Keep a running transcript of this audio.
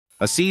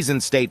A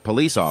seasoned state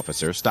police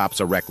officer stops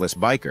a reckless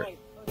biker.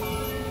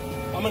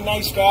 I'm a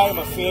nice guy, I'm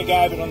a fair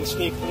guy, I've been on the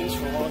state police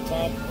for a long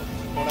time.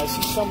 When I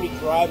see somebody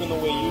driving the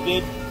way you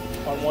did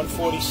on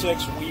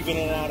 146, weaving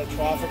in and out of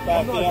traffic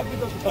back there,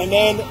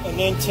 and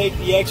then take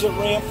the exit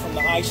ramp from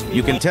the high speed.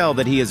 You can tell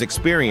that he is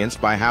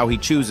experienced by how he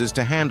chooses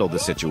to handle the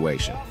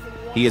situation.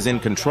 He is in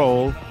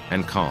control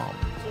and calm.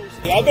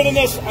 I've been in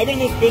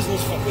this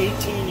business for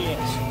 18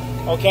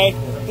 years, okay?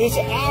 There's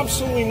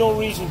absolutely no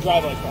reason to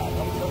drive like that,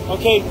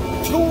 okay?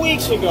 2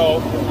 weeks ago,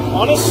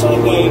 on a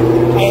Sunday,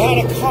 I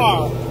had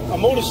a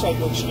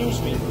motorcycle,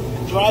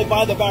 drive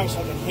by the barracks so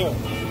I could hear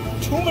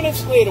it. 2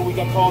 minutes later, we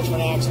got called for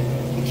an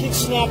accident. The kid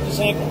snapped his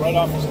ankle right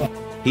off his leg.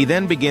 He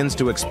then begins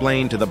to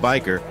explain to the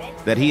biker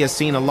that he has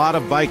seen a lot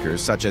of bikers,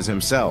 such as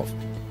himself,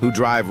 who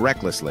drive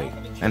recklessly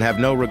and have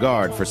no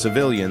regard for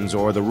civilians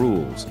or the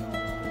rules.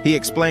 He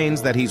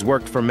explains that he's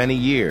worked for many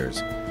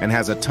years and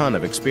has a ton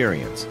of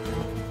experience.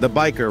 The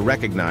biker,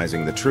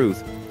 recognizing the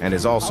truth and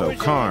is also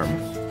calm,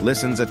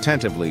 listens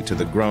attentively to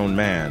the grown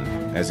man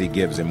as he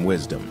gives him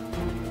wisdom.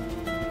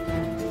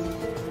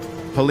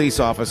 Police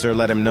officer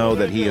let him know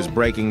that he is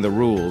breaking the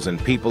rules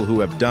and people who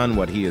have done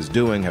what he is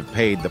doing have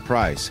paid the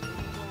price,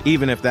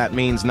 even if that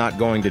means not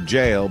going to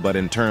jail but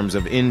in terms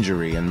of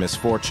injury and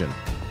misfortune.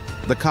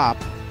 The cop,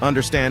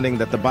 understanding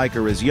that the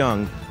biker is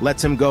young,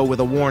 lets him go with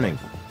a warning.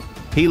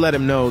 He let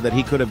him know that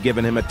he could have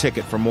given him a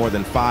ticket for more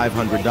than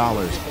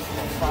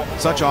 $500.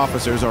 Such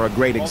officers are a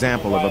great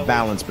example of a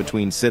balance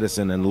between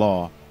citizen and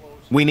law.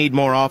 We need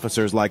more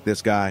officers like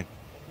this guy.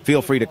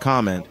 Feel free to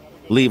comment,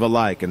 leave a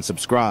like, and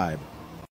subscribe.